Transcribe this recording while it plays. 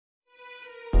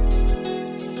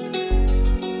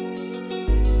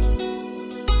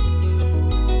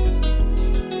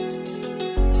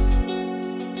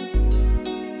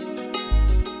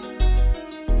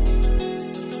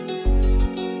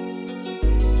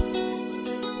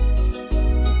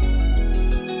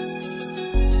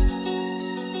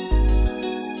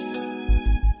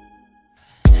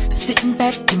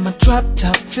drop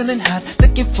top, feeling hot,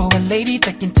 looking for a lady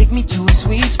that can take me to a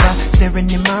sweet spot. Staring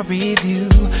in my review,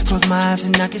 close my eyes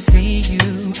and I can see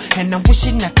you, and I'm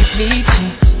wishing I could meet you.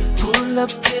 Pull up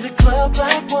to the club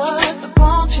like what? The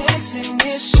grown chicks in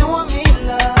here showing me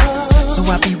love. So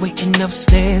I'll be waiting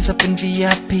upstairs up in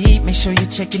VIP. Make sure you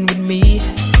check in with me.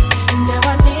 Now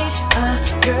I need a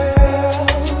girl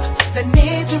that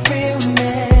needs a real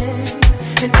man,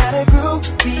 and not a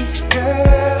groupie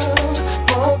girl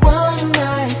for one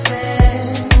night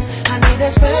stand. I need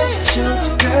that special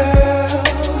girl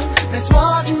that's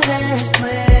smart and has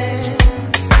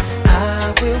plans.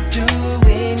 I will do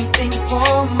anything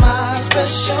for my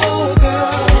special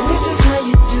girl. And this is how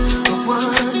you do the 1,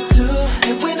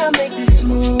 2. And when I make this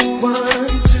move, 1,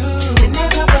 2, and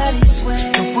everybody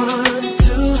sweat the 1,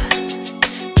 2.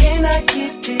 Can I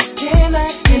get this? Can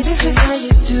I? And this is how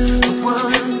you do the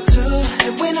 1, 2.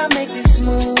 And when I make this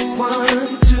move,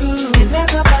 1, 2, and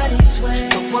everybody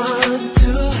sweat the 1,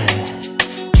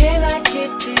 2. Can I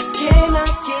get this? Can I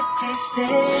get this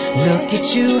dance? Look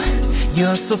at you,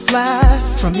 you're so fly,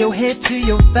 from your head to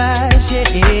your thighs,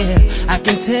 yeah. I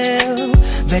can tell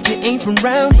that you ain't from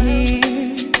round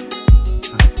here.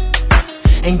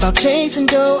 Ain't about chasing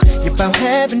dough, you're about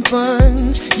having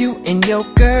fun, you and your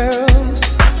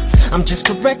girls. I'm just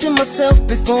correcting myself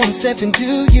before I'm stepping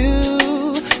to you.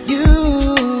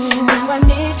 Now I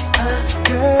need a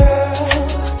girl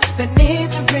that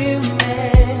needs a real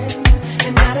man,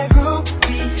 and not a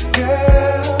groupie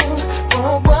girl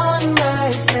for one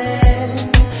night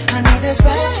stand. I need a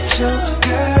special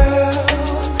girl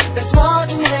that's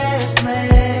smart and has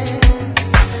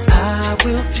plans. I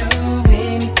will do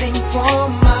anything for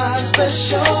my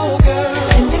special girl.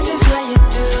 And this is how you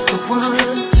do the 1,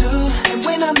 2. And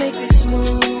when I make this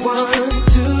move, 1,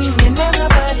 2, and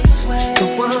everybody sweat the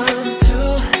 1,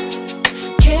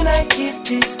 2. Can I get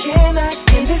this? Can I?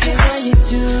 And this is how you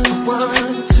do the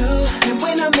 1, 2. And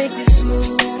when I make this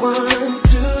move, 1,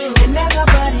 2, and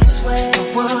everybody sweat the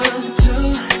 1,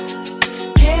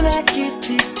 2. Can I get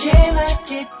this? Can I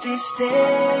get this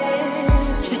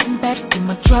dance? Sitting back in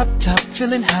my drop top,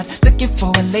 feeling hot, looking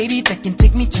for a lady that can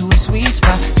take me to a sweet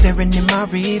spot. Staring in my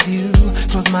review,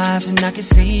 close my eyes and I can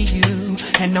see you,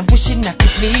 and I'm wishing I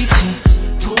could meet you.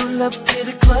 Pull up to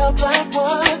the club like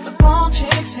what? The grown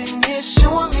chicks in here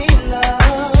showing me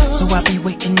love. So I'll be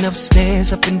waiting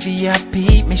upstairs up in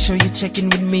VIP. Make sure you check in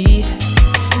with me.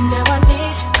 Now I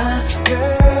need a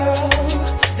girl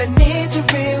that needs a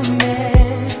real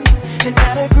man, and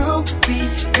not a groupie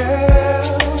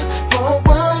girl for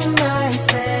one night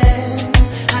stand.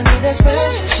 I need that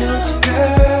special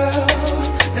girl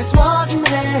that's smart and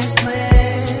has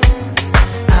plans.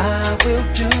 I will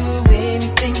do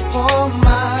anything for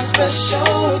my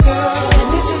special girl. And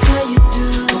this is how you do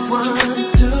the 1,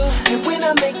 2. And when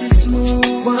I make this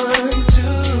move, 1, 2,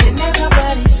 and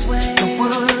everybody sweat the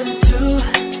 1,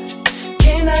 2.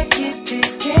 Can I get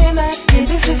this? Can I? And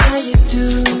this is how you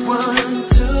do the 1,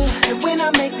 2. And when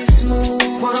I make this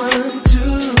move, 1, 2,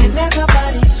 and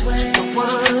everybody sweat the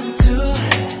 1,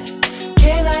 2.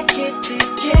 Can I get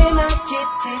this? Can I get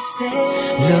this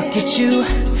dance? Look at you,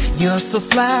 you're so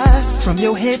fly, from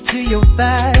your head to your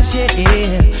thighs,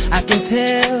 yeah. I can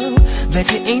tell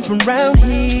that you ain't from round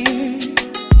here.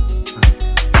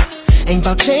 Ain't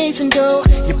about chasing dough,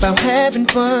 you're about having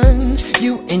fun,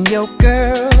 you and your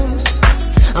girls.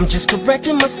 I'm just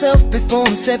correcting myself before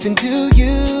I'm stepping to you.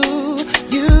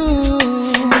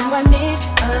 Now I need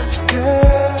a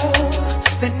girl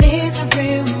that needs a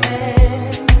real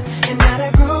man, and not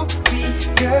a groupie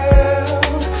girl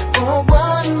for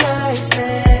one night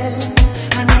stand.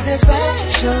 I need a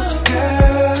special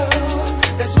girl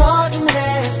that's smart and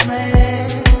has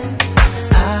plans.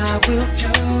 I will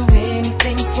do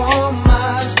anything for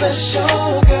my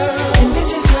special girl. And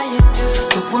this is how you do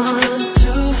the 1,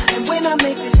 2. And when I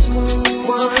make this move,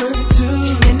 1, 2,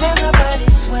 and everybody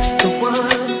sweat the 1,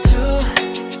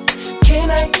 2. Can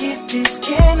I get this?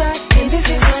 Can I? And this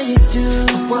is how you do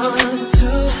the 1,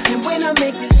 2. And when I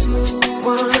make this move,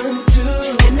 1, 2,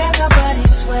 and everybody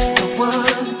sweat the 1,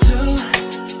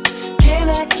 2. Can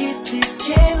I get this?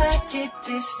 Can I get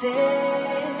this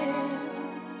dance?